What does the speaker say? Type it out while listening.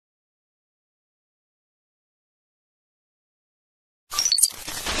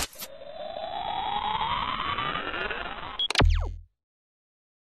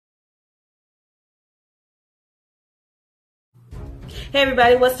Hey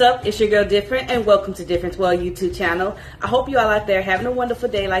everybody, what's up? It's your girl Different, and welcome to Different Well YouTube channel. I hope you all out there having a wonderful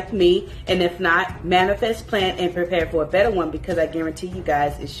day like me, and if not, manifest, plan, and prepare for a better one, because I guarantee you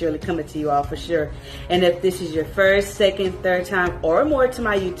guys it's surely coming to you all for sure. And if this is your first, second, third time or more to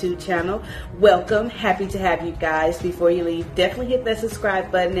my YouTube channel, welcome. Happy to have you guys. Before you leave, definitely hit that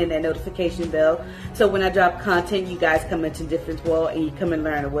subscribe button and that notification bell, so when I drop content, you guys come into Different Well and you come and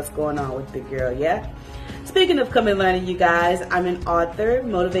learn what's going on with the girl, yeah? Speaking of coming learning, you guys, I'm an author,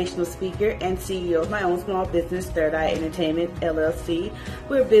 motivational speaker, and CEO of my own small business, Third Eye Entertainment, LLC.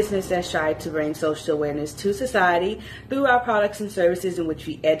 We're a business that's tried to bring social awareness to society through our products and services in which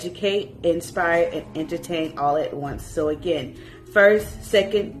we educate, inspire, and entertain all at once. So again, first,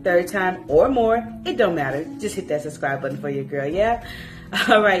 second, third time, or more, it don't matter. Just hit that subscribe button for your girl, yeah?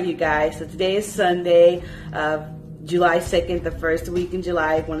 All right, you guys, so today is Sunday, July 2nd, the first week in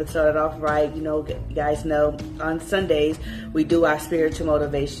July. I want to start it off right. You know, you guys know on Sundays we do our spiritual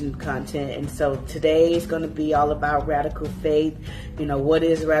motivation content, and so today is going to be all about radical faith. You know, what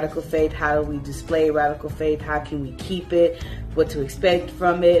is radical faith? How do we display radical faith? How can we keep it? What to expect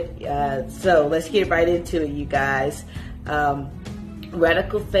from it? So let's get right into it, you guys.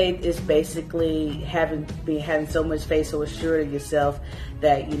 Radical faith is basically having so much faith, so assured of yourself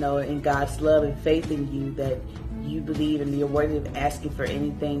that, you know, in God's love and faith in you, that you believe and you're worthy of asking for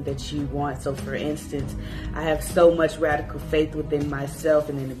anything that you want. So for instance, I have so much radical faith within myself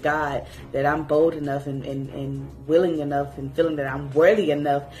and in God that I'm bold enough and willing enough and feeling that I'm worthy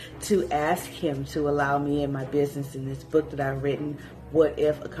enough to ask Him to allow me in my business, in this book that I've written, What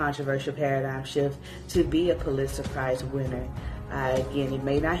If? A Controversial Paradigm Shift, to be a Pulitzer Prize winner. Again, it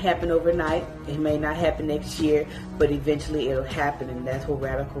may not happen overnight, it may not happen next year, but eventually it'll happen, and that's what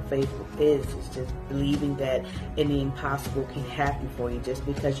radical faith is. It's just believing that any impossible can happen for you just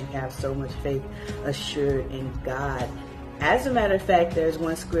because you have so much faith assured in God. As a matter of fact, there's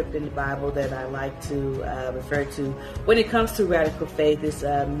one script in the Bible that I like to refer to when it comes to radical faith. It's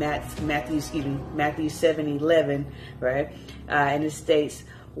Matthew 7:11, right? And it states,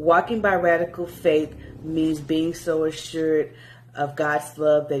 walking by radical faith means being so assured of God's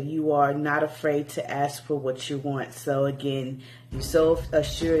love that you are not afraid to ask for what you want. So again, you're so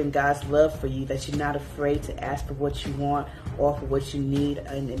assured in God's love for you that you're not afraid to ask for what you want or for what you need,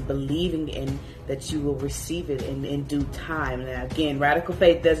 and believing in that you will receive it in due time. Now again, radical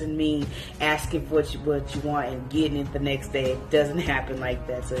faith doesn't mean asking for what you want and getting it the next day. It doesn't happen like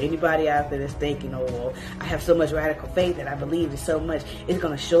that. So anybody out there that's thinking, oh, well, I have so much radical faith that I believe it so much, it's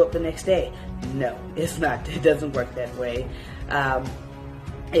going to show up the next day. No, it's not. It doesn't work that way.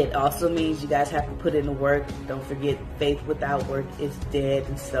 It also means you guys have to put in the work. Don't forget, faith without work is dead.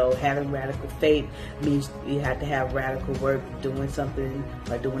 And so having radical faith means you have to have radical work, doing something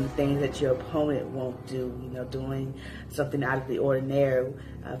or doing the things that your opponent won't do, you know, doing something out of the ordinary.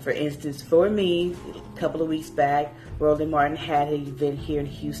 For instance, for me, a couple of weeks back, Roland Martin had an event here in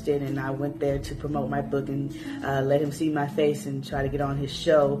Houston, and I went there to promote my book and let him see my face and try to get on his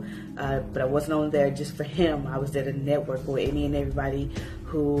show. But I wasn't on there just for him. I was there to network with any and everybody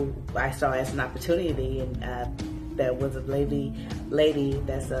who I saw as an opportunity, and that was a lady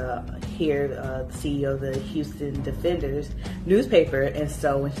that's here, the CEO of the Houston Defenders newspaper. And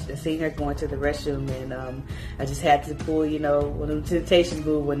so when I seen her going to the restroom, and I just had to pull, you know, one of the temptation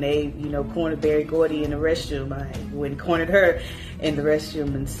move when they, you know, cornered Barry Gordy in the restroom. I went and cornered her in the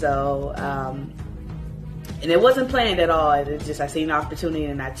restroom, and so and it wasn't planned at all. It's just I seen an opportunity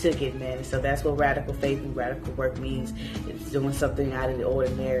and I took it, man. So that's what radical faith and radical work means. It's doing something out of the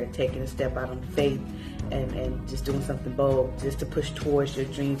ordinary, taking a step out on faith, and just doing something bold, just to push towards your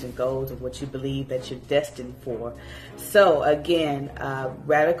dreams and goals and what you believe that you're destined for. So again,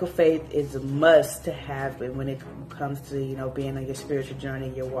 radical faith is a must to have when it comes to, you know, being on your spiritual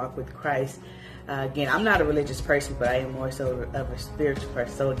journey, your walk with Christ. Again, I'm not a religious person, but I am more so of a spiritual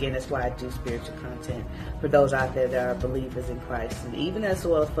person. So again, that's why I do spiritual content for those out there that are believers in Christ, and even as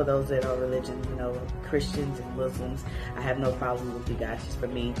well as for those that are religion, you know, Christians and Muslims. I have no problem with you guys. Just for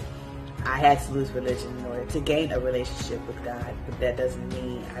me, I had to lose religion in order to gain a relationship with God, but that doesn't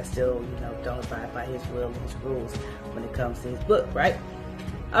mean I still, you know, don't abide by His will and His rules when it comes to His book, right?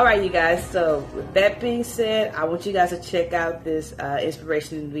 All right, you guys, so with that being said, I want you guys to check out this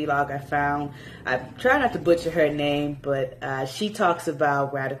inspirational vlog I found. I try not to butcher her name, but she talks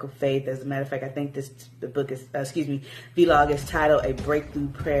about radical faith. As a matter of fact, I think the vlog is titled A Breakthrough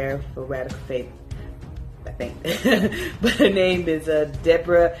Prayer for Radical Faith, I think. But her name is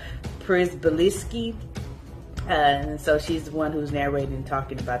Deborah Przybylski. And so she's the one who's narrating and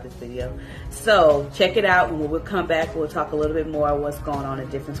talking about this video. So check it out, and when we'll come back, we'll talk a little bit more what's going on in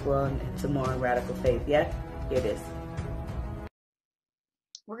Different World and some more on radical faith. Yeah, here it is.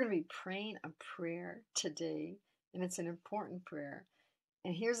 We're going to be praying a prayer today, and it's an important prayer.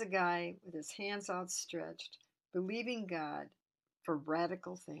 And here's a guy with his hands outstretched, believing God for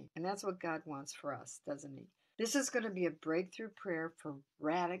radical things. And that's what God wants for us, doesn't he? This is going to be a breakthrough prayer for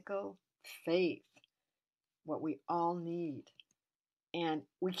radical faith, what we all need. And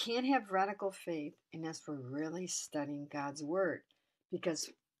we can't have radical faith unless we're really studying God's Word,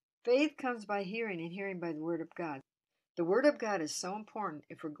 because faith comes by hearing and hearing by the Word of God. The Word of God is so important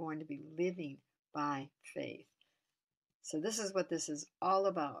if we're going to be living by faith. So this is what this is all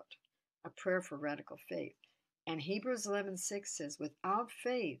about, a prayer for radical faith. And Hebrews 11:6 says, without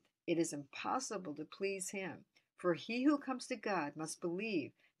faith it is impossible to please him. For he who comes to God must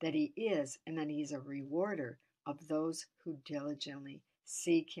believe that he is, and that he is a rewarder of those who diligently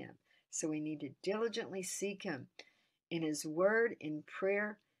seek him. So we need to diligently seek him. In his word, in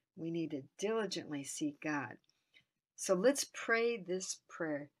prayer, we need to diligently seek God. So let's pray this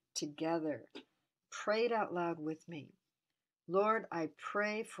prayer together. Pray it out loud with me. Lord, I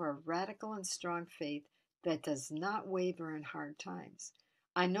pray for a radical and strong faith that does not waver in hard times.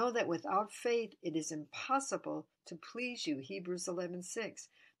 I know that without faith it is impossible to please you. Hebrews 11:6.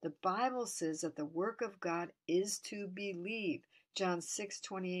 The Bible says that the work of God is to believe. John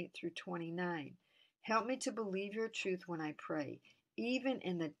 6:28 through 29. Help me to believe your truth when I pray, even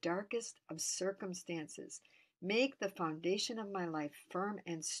in the darkest of circumstances. Make the foundation of my life firm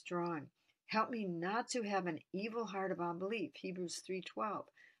and strong. Help me not to have an evil heart of unbelief. Hebrews 3:12.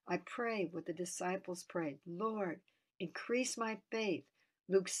 I pray what the disciples prayed. Lord, increase my faith.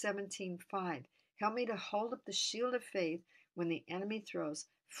 Luke 17:5. Help me to hold up the shield of faith when the enemy throws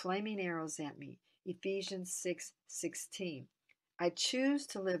flaming arrows at me. Ephesians 6:16. I choose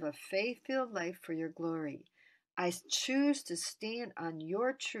to live a faith-filled life for your glory. I choose to stand on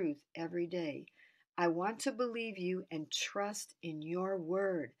your truth every day. I want to believe you and trust in your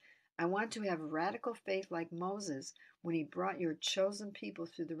word. I want to have radical faith like Moses when he brought your chosen people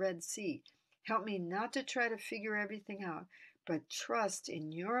through the Red Sea. Help me not to try to figure everything out, but trust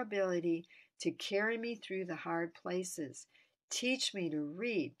in your ability to carry me through the hard places. Teach me to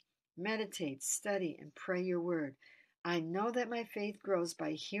read, meditate, study, and pray your word. I know that my faith grows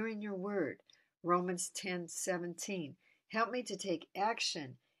by hearing your word. Romans 10:17. Help me to take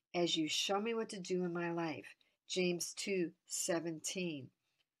action as you show me what to do in my life. James 2:17.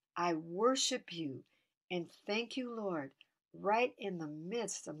 I worship you and thank you, Lord, right in the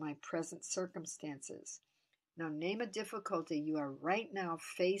midst of my present circumstances. Now name a difficulty you are right now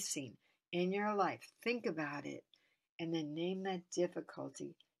facing in your life. Think about it, and then name that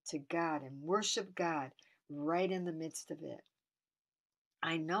difficulty to God and worship God right in the midst of it.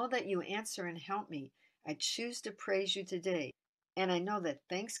 I know that you answer and help me. I choose to praise you today, and I know that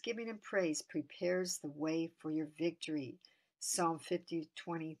thanksgiving and praise prepares the way for your victory. Psalm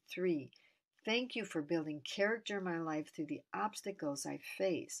 50:23. Thank you for building character in my life through the obstacles I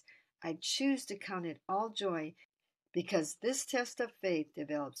face. I choose to count it all joy because this test of faith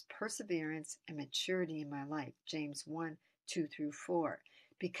develops perseverance and maturity in my life. James 1:2 through 4.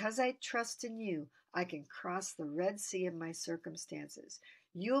 Because I trust in you, I can cross the Red Sea of my circumstances.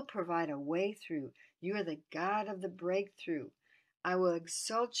 You'll provide a way through. You are the God of the breakthrough. I will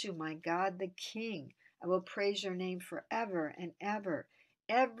exalt you, my God, the King. I will praise your name forever and ever.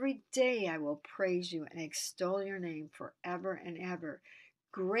 Every day I will praise you and extol your name forever and ever.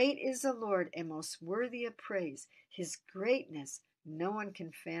 Great is the Lord and most worthy of praise. His greatness no one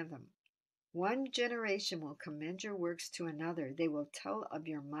can fathom. One generation will commend your works to another. They will tell of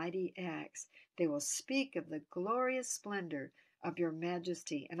your mighty acts. They will speak of the glorious splendor of your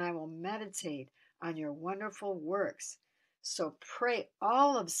majesty, and I will meditate on your wonderful works. So pray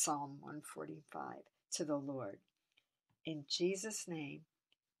all of Psalm 145 to the Lord. In Jesus' name,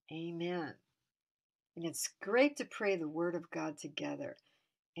 amen. And it's great to pray the Word of God together.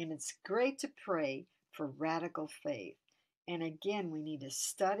 And it's great to pray for radical faith. And again, we need to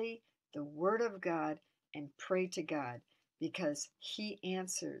study the Word of God and pray to God because He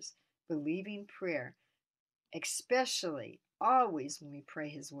answers believing prayer, especially always when we pray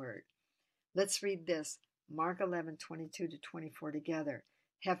His Word. Let's read this, Mark 11:22 to 24 together.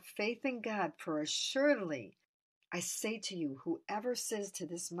 Have faith in God, for assuredly I say to you, whoever says to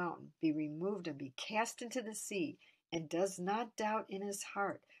this mountain, be removed and be cast into the sea, and does not doubt in his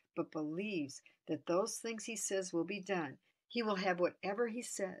heart, but believes that those things he says will be done, he will have whatever he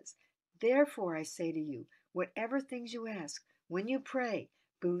says. Therefore I say to you, whatever things you ask, when you pray,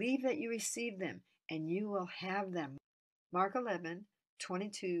 believe that you receive them, and you will have them. Mark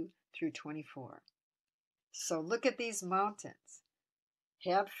 11:22 through 24. So look at these mountains.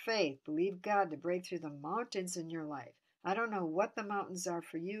 Have faith. Believe God to break through the mountains in your life. I don't know what the mountains are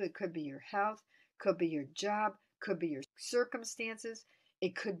for you. It could be your health, could be your job, could be your circumstances,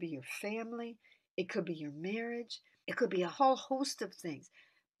 it could be your family, it could be your marriage, it could be a whole host of things.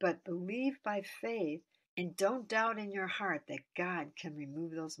 But believe by faith and don't doubt in your heart that God can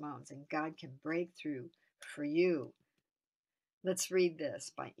remove those mountains and God can break through for you. Let's read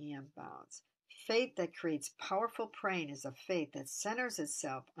this by E.M. Bounds. Faith that creates powerful praying is a faith that centers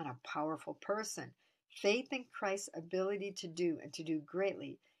itself on a powerful person. Faith in Christ's ability to do and to do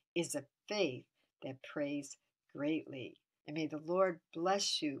greatly is a faith that prays greatly. And may the Lord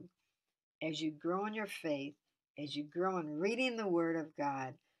bless you as you grow in your faith, as you grow in reading the Word of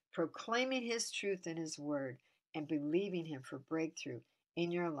God, proclaiming His truth in His Word, and believing Him for breakthrough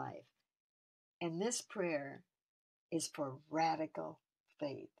in your life. And this prayer is for radical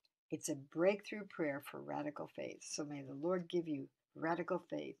faith. It's a breakthrough prayer for radical faith. So may the Lord give you radical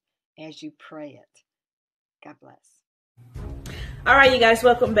faith as you pray it. God bless. All right, you guys,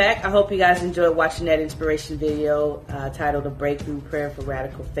 welcome back. I hope you guys enjoyed watching that inspiration video titled A Breakthrough Prayer for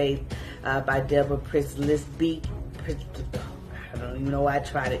Radical Faith by Deborah Prislisby. I don't even know why I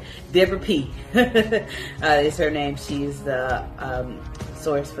tried it. Deborah P. is her name. She's the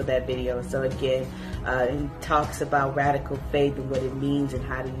source for that video. So again, it talks about radical faith and what it means and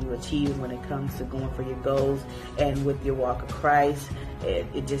how do you achieve it when it comes to going for your goals and with your walk of Christ.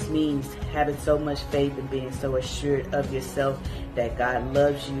 It just means having so much faith and being so assured of yourself that God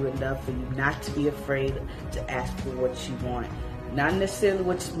loves you enough for you not to be afraid to ask for what you want. Not necessarily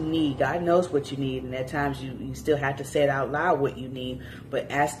what you need. God knows what you need, and at times you still have to say it out loud what you need, but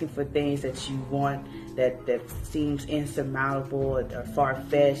asking for things that you want that seems insurmountable or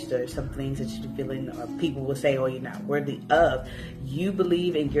far-fetched, or some things that you're feeling or people will say, oh, you're not worthy of. You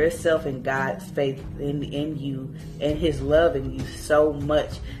believe in yourself and God's faith in you and His love in you so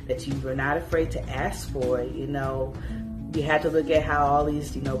much that you are not afraid to ask for it. You know, you have to look at how all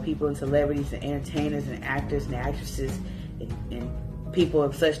these, people and celebrities and entertainers and actors and actresses and people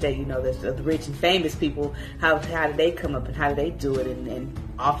of such that, the rich and famous people, how do they come up and how do they do it? And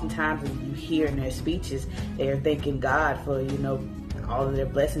oftentimes when you hear in their speeches, they're thanking God for, all of their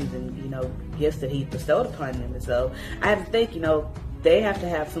blessings and, gifts that He bestowed upon them. And so I have to think, they have to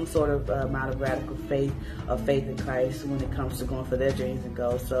have some sort of amount of radical faith in Christ when it comes to going for their dreams and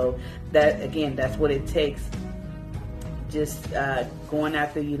goals. So that, again, that's what it takes. Just going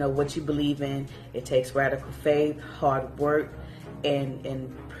after, what you believe in. It takes radical faith, hard work,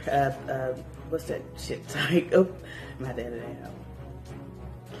 and what's that shit? Sorry, my dad.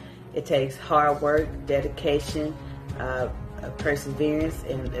 It takes hard work, dedication, perseverance,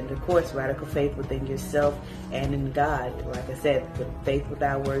 and of course, radical faith within yourself and in God. Like I said, faith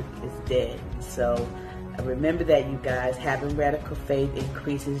without work is dead. So remember that, you guys. Having radical faith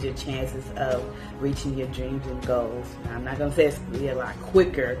increases your chances of reaching your dreams and goals. Now, I'm not going to say it's going to be a lot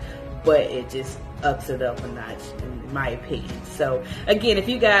quicker, but it just ups it up a notch, in my opinion. So, again, if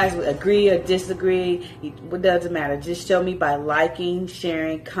you guys agree or disagree, it doesn't matter. Just show me by liking,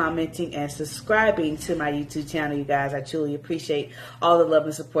 sharing, commenting, and subscribing to my YouTube channel, you guys. I truly appreciate all the love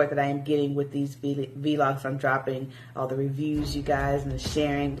and support that I am getting with these vlogs I'm dropping, all the reviews, you guys, and the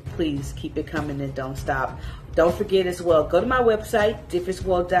sharing. Please keep it coming and don't stop. Don't forget as well, go to my website,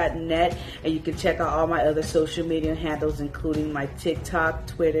 differenceworld.net, and you can check out all my other social media handles, including my TikTok,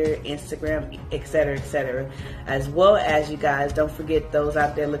 Twitter, Instagram, etc., etc. As well as, you guys, don't forget those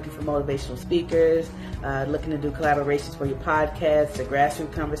out there looking for motivational speakers, looking to do collaborations for your podcast, the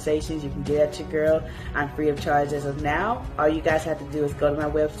grassroots conversations, you can get at your girl. I'm free of charge as of now. All you guys have to do is go to my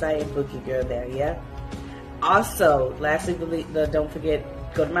website and book your girl there, yeah? Also, lastly, don't forget,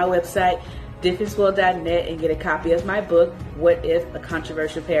 go to my website, differenceworld.net, and get a copy of my book, What If? A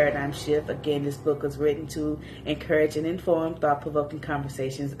Controversial Paradigm Shift. Again, this book was written to encourage and inform thought-provoking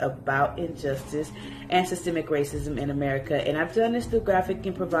conversations about injustice and systemic racism in America. And I've done this through graphic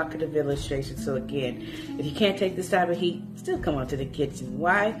and provocative illustrations. So again, if you can't take this type of heat, still come on to the kitchen.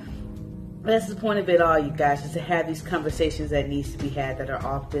 Why? That's the point of it all, you guys, is to have these conversations that needs to be had that are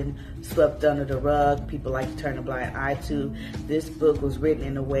often swept under the rug. People like to turn a blind eye to. This book was written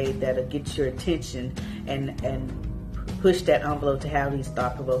in a way that'll get your attention and push that envelope to have these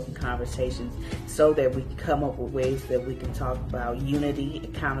thought-provoking conversations so that we can come up with ways that we can talk about unity,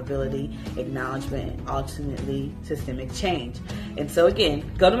 accountability, acknowledgement, and ultimately systemic change. And so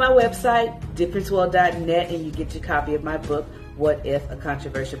again, go to my website, differenceworld.net, and you get your copy of my book, What If? A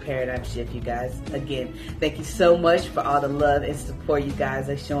Controversial Paradigm Shift, you guys. Again, thank you so much for all the love and support you guys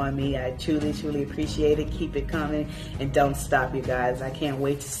are showing me. I truly, truly appreciate it. Keep it coming and don't stop, you guys. I can't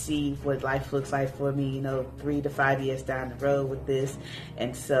wait to see what life looks like for me, 3 to 5 years down the road with this.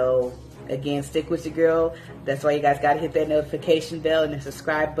 And so, again, stick with your girl. That's why you guys got to hit that notification bell and the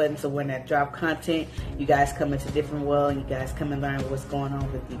subscribe button, so when I drop content, you guys come into Different World and you guys come and learn what's going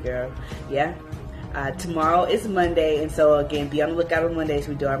on with you, girl. Yeah. Tomorrow is Monday, and so again, be on the lookout on Mondays.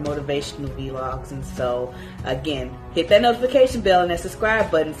 We do our motivational vlogs, and so again, hit that notification bell and that subscribe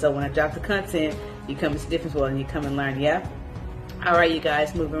button, so when I drop the content, you come into Different World and you come and learn. Yeah. All right, you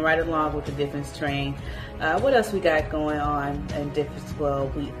guys, moving right along with the Difference train. What else we got going on in Difference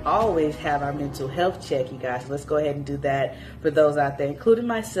World? We always have our mental health check, you guys. Let's go ahead and do that for those out there, including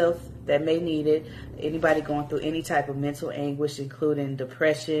myself, that may need it. Anybody going through any type of mental anguish, including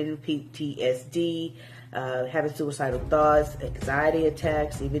depression, PTSD, having suicidal thoughts, anxiety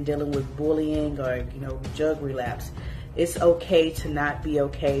attacks, even dealing with bullying or drug relapse. It's okay to not be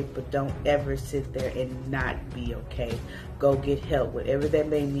okay, but don't ever sit there and not be okay. Go get help, whatever that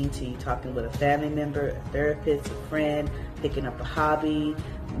may mean to you. Talking with a family member, a therapist, a friend, picking up a hobby,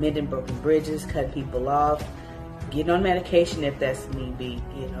 mending broken bridges, cutting people off, getting on medication if that's need be.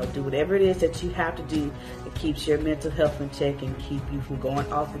 Do whatever it is that you have to do that keeps your mental health in check and keep you from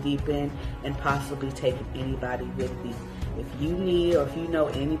going off the deep end and possibly taking anybody with you. If you need, or if you know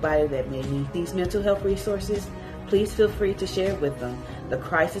anybody that may need these mental health resources, please feel free to share it with them. The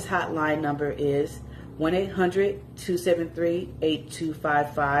crisis hotline number is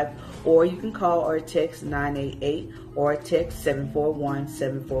 1-800-273-8255, or you can call or text 988 or text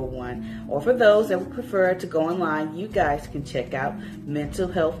 741-741. Or for those that would prefer to go online, you guys can check out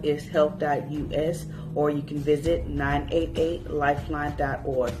mentalhealthishealth.us, or you can visit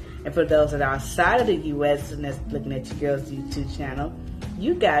 988lifeline.org. And for those that are outside of the U.S. and that's looking at your girl's YouTube channel,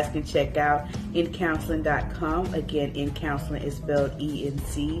 you guys can check out incounseling.com. Again, incounseling is spelled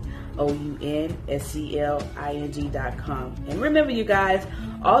ENCOUNSELING.com. And remember, you guys,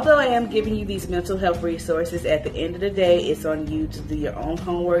 although I am giving you these mental health resources, at the end of the day, it's on you to do your own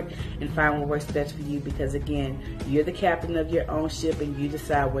homework and find what works best for you, because again, you're the captain of your own ship and you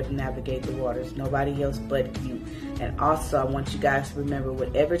decide where to navigate the waters. Nobody else but you. And also, I want you guys to remember,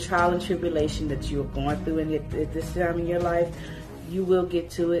 whatever trial and tribulation that you're going through at this time in your life, you will get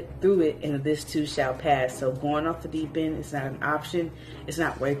through it, and this too shall pass. So going off the deep end is not an option. It's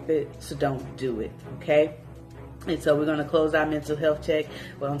not worth it, so don't do it, okay? And so we're going to close our mental health check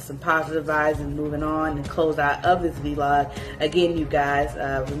on some positive vibes and moving on and close out of this vlog. Again, you guys,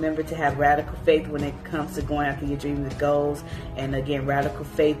 remember to have radical faith when it comes to going after your dreams and goals. And again, radical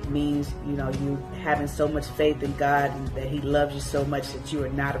faith means, you having so much faith in God and that He loves you so much that you are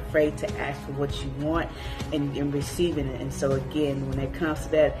not afraid to ask for what you want and receiving it. And so again, when it comes to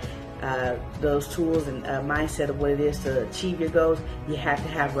that, those tools and mindset of what it is to achieve your goals, you have to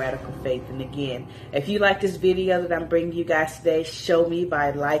have radical faith. And again, if you like this video that I'm bringing you guys today, show me by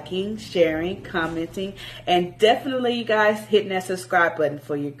liking, sharing, commenting, and definitely, you guys, hitting that subscribe button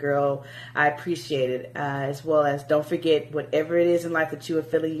for your girl. I appreciate it. As well as, don't forget, whatever it is in life that you are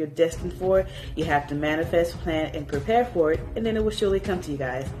feeling you're destined for, you have to manifest, plan, and prepare for it, and then it will surely come to you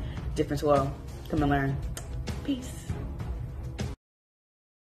guys. Different World. Come and learn. Peace.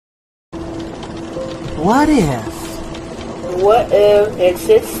 What if? What if in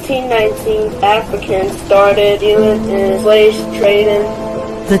 1619 Africans started dealing in slave trading?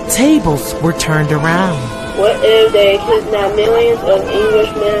 The tables were turned around. What if they kidnapped millions of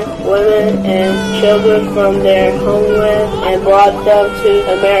Englishmen, women, and children from their homeland and brought them to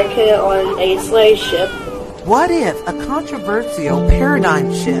America on a slave ship? What if? A Controversial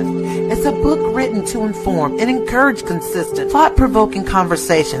Paradigm Shift. It's a book written to inform and encourage consistent, thought-provoking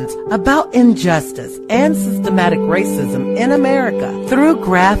conversations about injustice and systematic racism in America through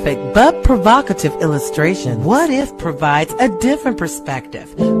graphic but provocative illustration. What If provides a different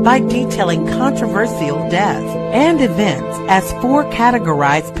perspective by detailing controversial deaths and events as 4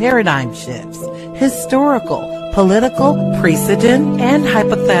 categorized paradigm shifts: historical, political, precedent, and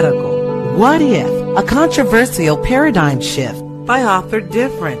hypothetical. What If? A Controversial Paradigm Shift by author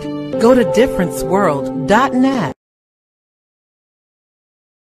Difernt. Go to differenceworld.net.